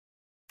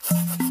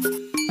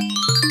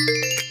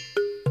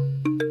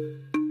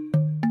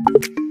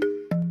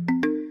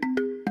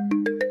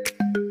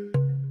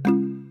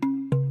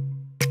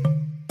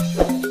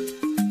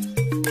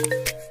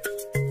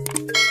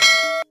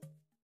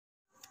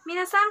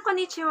Minasan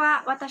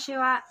konnichiwa, watashi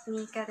wa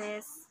Mika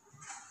desu.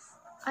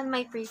 On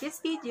my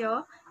previous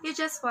video, you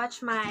just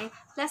watched my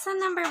lesson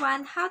number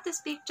 1, how to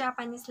speak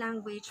Japanese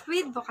language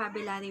with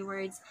vocabulary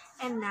words.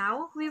 And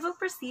now, we will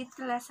proceed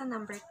to lesson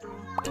number 2.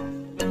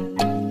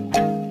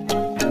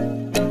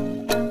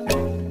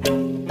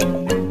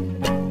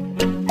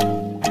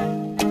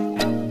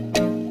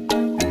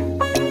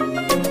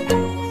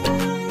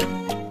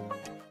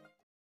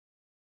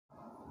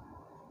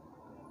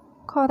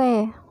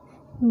 Kore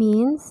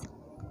means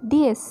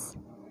this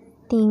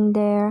thing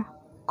there.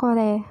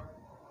 Kore.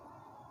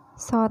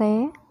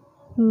 Sore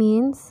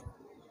means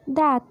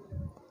that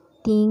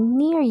thing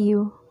near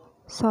you.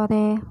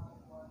 Sore.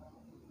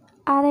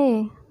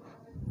 Are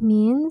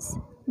means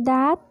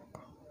that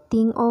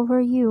thing over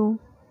you.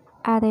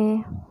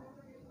 Are.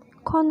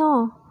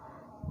 Kono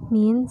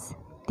means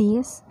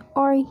this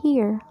or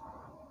here.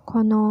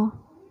 Kono.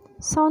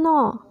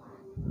 Sono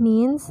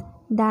means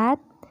that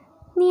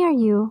near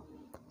you.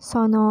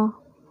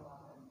 Sono.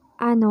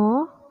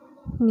 Ano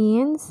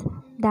means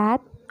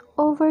that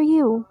over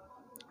you.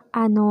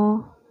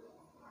 Ano.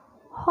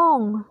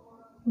 Hong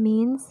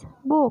means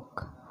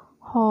book.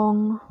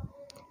 Hong.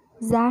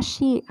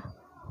 Zashi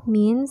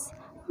means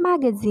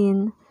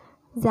magazine.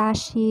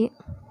 Zashi.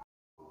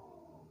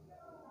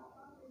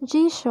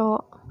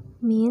 Jisho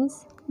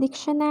means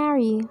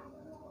dictionary.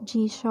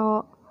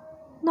 Jisho.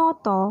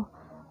 Noto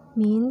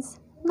means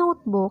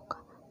notebook.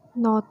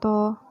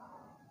 Noto.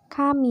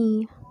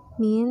 Kami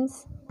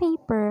means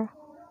paper.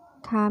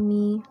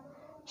 Kami.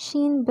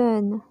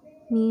 Shinbun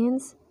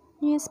means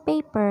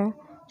newspaper.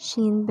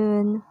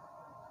 Shinbun.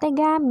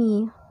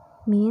 Tegami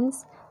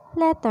means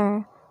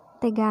letter.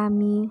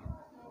 Tegami.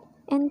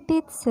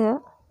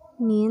 Enpitsu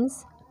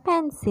means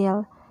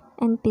pencil.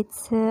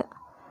 Enpitsu.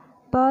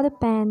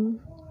 Ballpen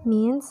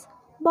means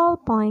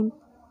ballpoint.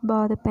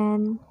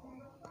 Ballpen.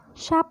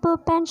 Shapu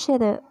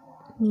penshiru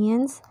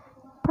means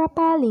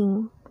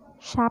propelling.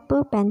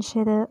 Shapu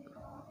penshiru.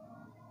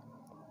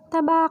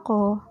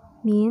 Tobacco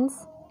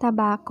means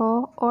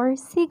tobacco or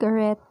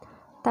cigarette.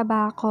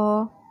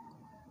 Tobacco.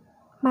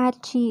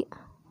 Machi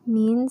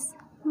means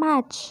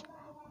match.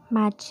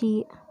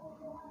 Machi.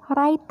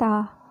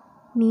 Raita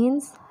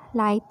means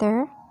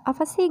lighter of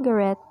a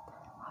cigarette.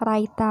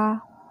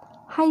 Raita.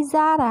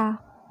 Haizara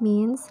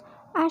means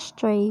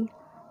ashtray.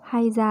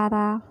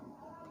 Haizara.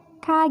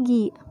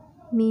 Kagi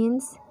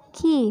means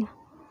key.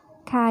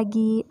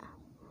 Kagi.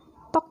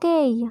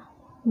 Tokei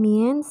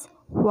means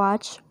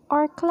watch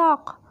or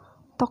clock.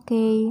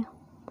 Tokei.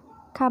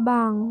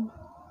 Kabang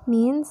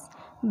means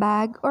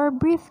bag or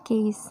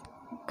briefcase.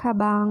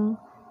 Kabang.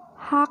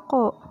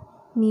 Hako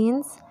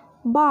means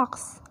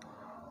box.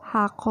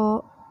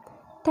 Hako.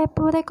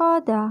 Tepu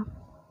recorder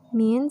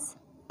means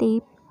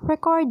tape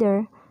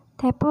recorder.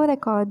 Tepu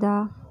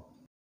recorder.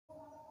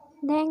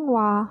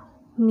 Dengwa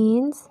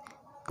means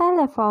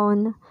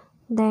telephone.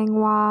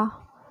 Dengwa.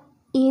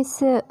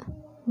 Isu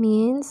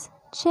means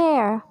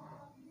chair.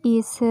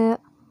 Isu.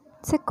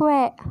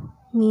 Tsukue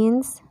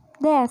means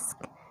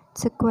desk.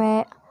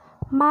 Tsukue.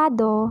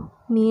 Mado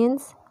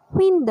means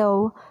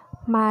window.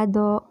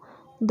 Mado.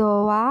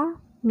 Doa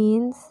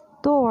means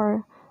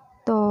door.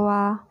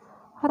 Doa.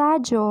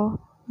 Radyo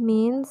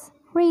means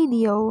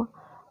radio.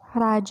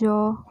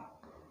 Radyo.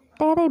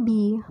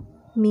 Terebi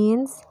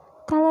means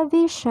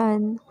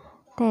television.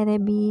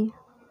 Terebi.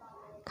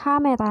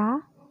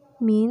 Camera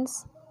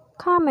means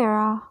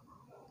camera.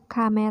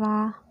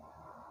 Camera.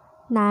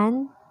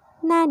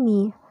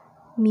 Nani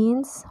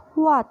means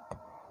what.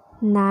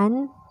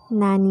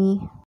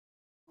 Nani.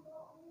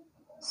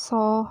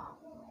 So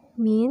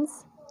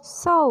means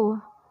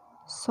so.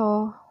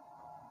 So.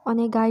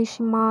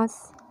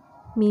 Onegaishimasu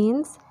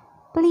means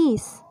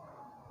please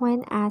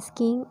when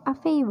asking a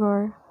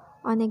favor.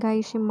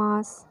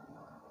 Onegaishimasu.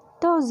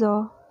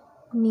 Dozo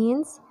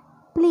means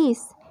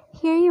please,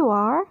 here you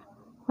are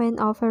when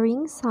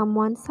offering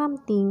someone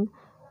something.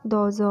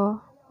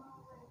 Dozo.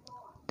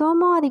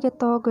 Domo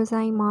arigatou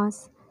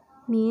gozaimasu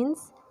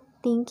means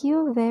thank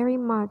you very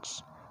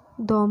much.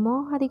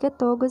 Domo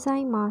arigatou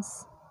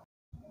gozaimasu.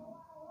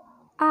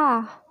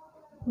 Ah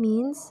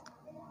means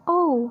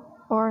oh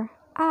or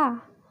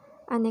ah,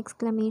 an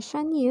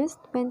exclamation used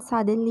when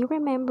suddenly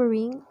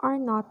remembering or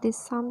notice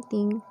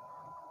something.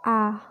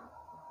 Ah.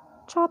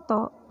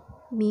 Choto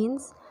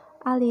means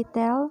a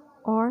little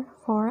or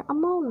for a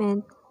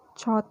moment.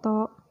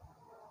 Choto.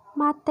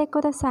 Mate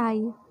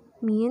kudasai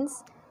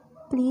means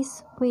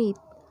please wait.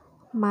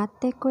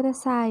 Mate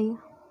kudasai.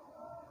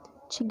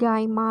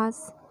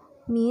 Chigaimasu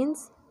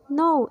means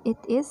no, it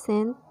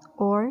isn't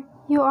or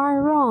you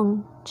are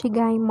wrong.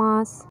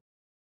 Chigaimasu.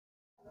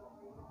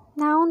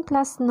 Noun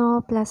plus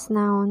no plus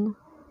noun.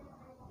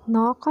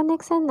 No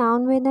connects a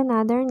noun with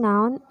another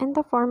noun and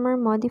the former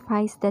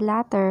modifies the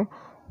latter.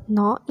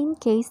 No in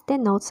case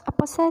denotes a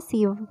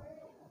possessive.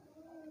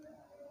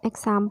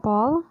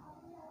 Example,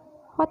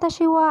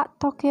 Watashi wa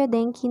Tokyo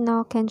Denki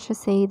no Kensho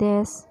Sei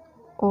desu.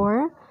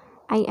 Or,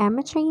 I am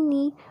a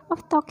trainee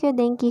of Tokyo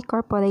Denki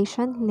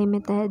Corporation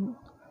Limited.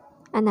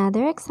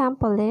 Another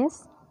example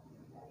is,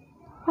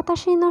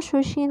 Watashi no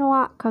shushin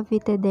wa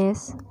Cavite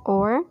desu.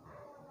 Or,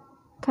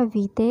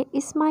 Cavite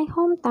is my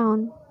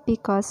hometown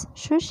because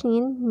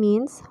shushin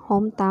means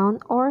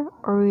hometown or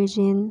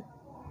origin.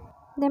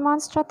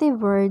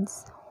 Demonstrative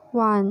words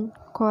 1.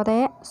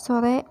 Kore,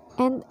 sore,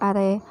 and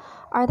are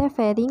are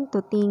referring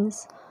to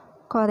things.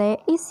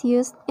 Kore is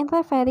used in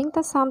referring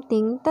to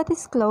something that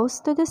is close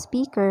to the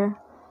speaker.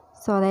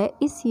 Sore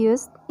is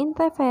used in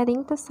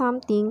referring to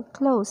something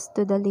close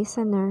to the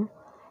listener.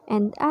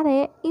 And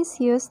are is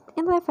used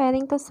in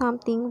referring to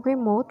something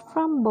remote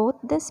from both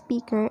the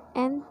speaker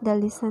and the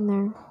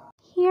listener.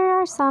 Here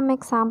are some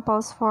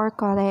examples for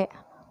kore.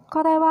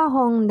 Kore wa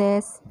hon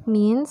desu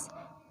means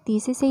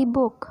this is a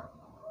book.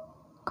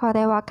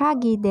 Kore wa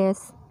kagi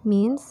desu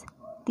means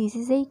this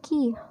is a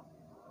key.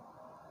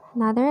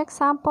 Another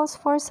examples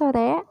for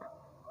sore.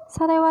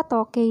 Sore wa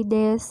tokei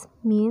desu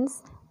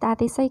means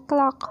that is a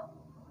clock.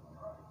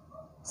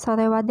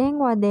 Sore wa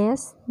denwa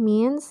desu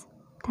means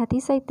that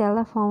is a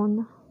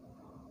telephone.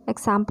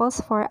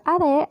 Examples for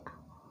are.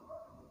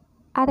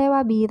 Are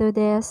wa biru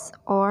desu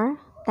or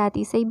that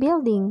is a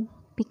building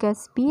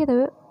because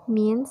biru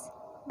means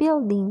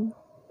building.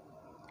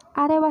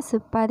 Are wa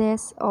suppa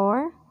desu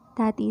or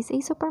that is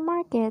a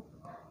supermarket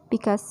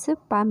because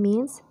suppa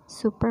means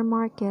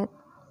supermarket.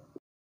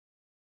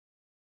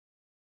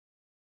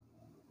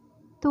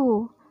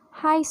 2.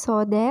 Hai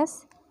so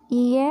desu,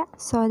 iie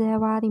so de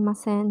wa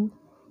arimasen.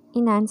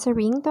 In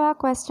answering to a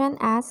question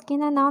asked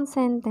in a noun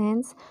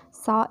sentence,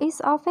 so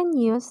is often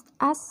used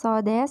as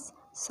so desu,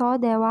 so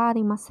de wa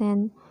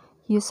arimasen.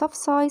 Use of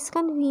so is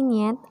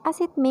convenient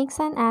as it makes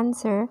an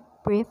answer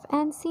brief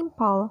and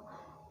simple.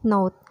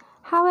 Note,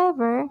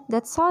 however,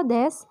 that so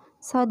desu,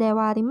 so de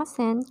wa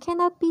arimasen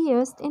cannot be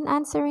used in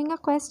answering a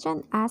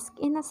question asked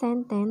in a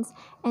sentence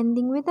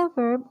ending with a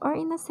verb or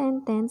in a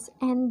sentence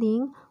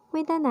ending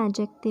with an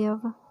adjective.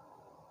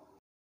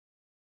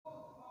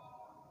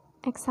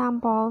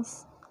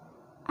 Examples.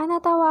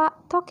 Anata wa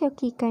Tokyo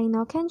Kikai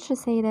no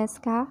Kenshusei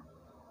desu ka?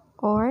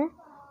 Or,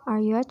 are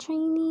you a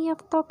trainee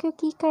of Tokyo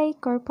Kikai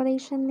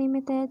Corporation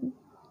Limited?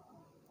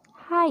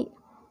 Hai,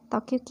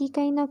 Tokyo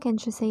Kikai no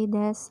Kenshusei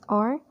desu.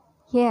 Or,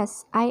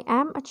 yes, I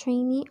am a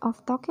trainee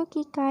of Tokyo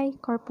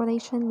Kikai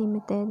Corporation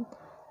Limited.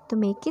 To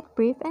make it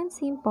brief and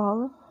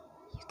simple,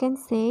 you can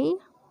say,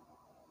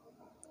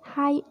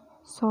 Hai,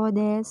 so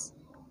desu.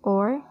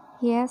 Or,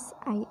 yes,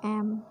 I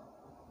am.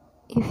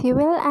 If you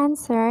will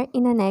answer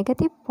in a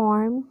negative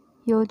form,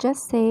 you'll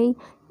just say,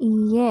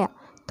 Iie,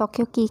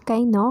 Tokyo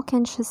Kikai no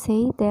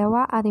Kenshusei de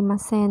wa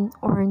arimasen.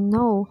 Or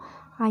no,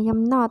 I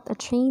am not a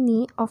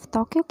trainee of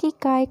Tokyo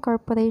Kikai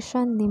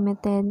Corporation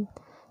Limited.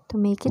 To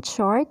make it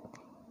short,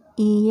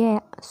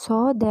 Iie,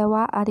 so de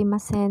wa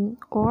arimasen.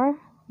 Or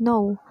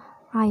no,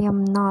 I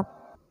am not.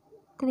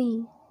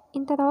 3.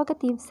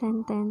 Interrogative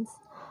sentence.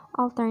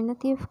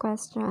 Alternative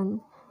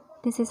question.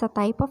 This is a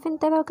type of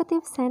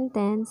interrogative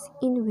sentence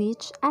in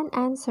which an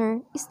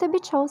answer is to be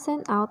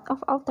chosen out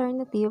of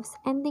alternatives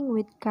ending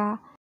with ka.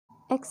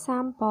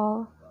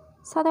 Example,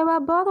 Sore wa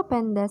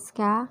ballpen desu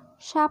ka?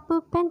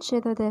 Shapu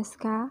penshiro desu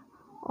ka?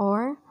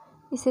 Or,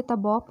 is it a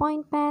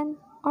ballpoint pen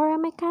or a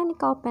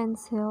mechanical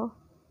pencil?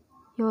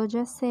 You'll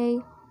just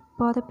say,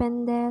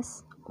 ballpen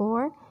desu,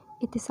 or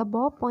it is a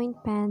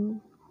ballpoint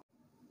pen.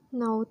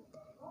 Note,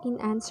 in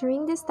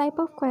answering this type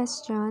of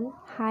question,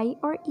 hai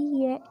or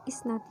iie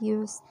is not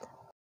used.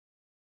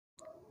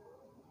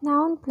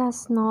 Noun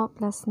plus no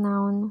plus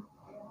noun.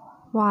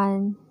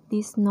 1.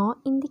 This no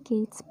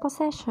indicates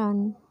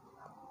possession.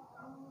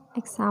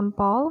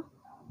 Example,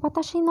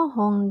 Watashi no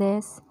hon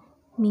desu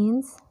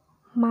means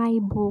my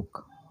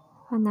book.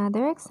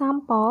 Another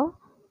example,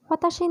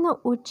 Watashi no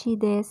uchi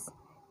desu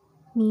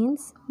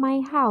means my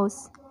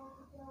house.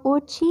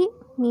 Uchi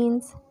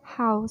means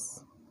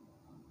house.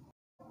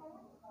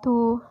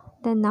 2.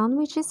 The noun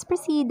which is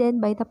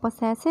preceded by the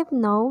possessive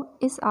no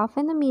is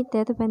often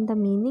omitted when the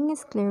meaning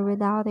is clear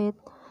without it.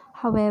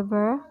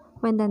 However,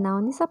 when the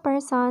noun is a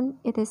person,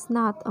 it is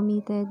not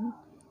omitted.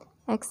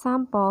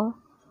 Example,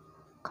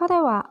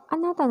 Kore wa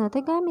anata no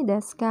tegami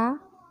desu ka?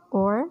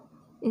 Or,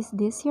 is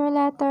this your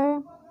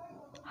letter?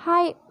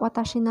 Hai,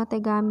 watashi no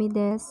tegami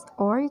desu.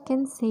 Or you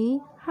can say,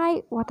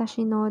 Hai,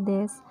 watashi no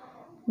desu.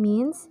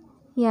 Means,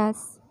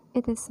 yes,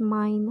 it is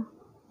mine.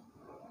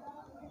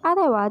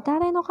 Are wa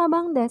dare no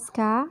kabang desu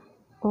ka?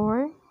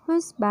 Or,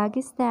 whose bag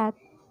is that?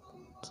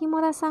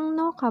 Kimura-san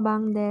no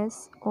kabang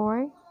desu.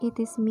 Or, it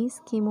is Miss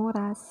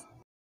Kimura's.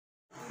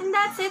 And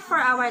that's it for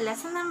our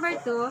lesson number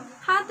 2,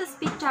 how to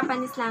speak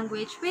Japanese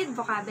language with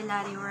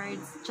vocabulary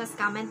words. Just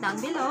comment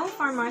down below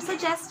for more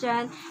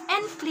suggestions,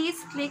 and please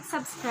click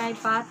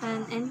subscribe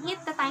button and hit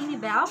the tiny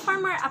bell for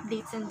more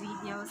updates and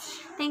videos.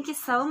 Thank you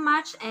so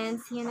much and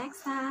see you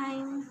next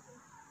time.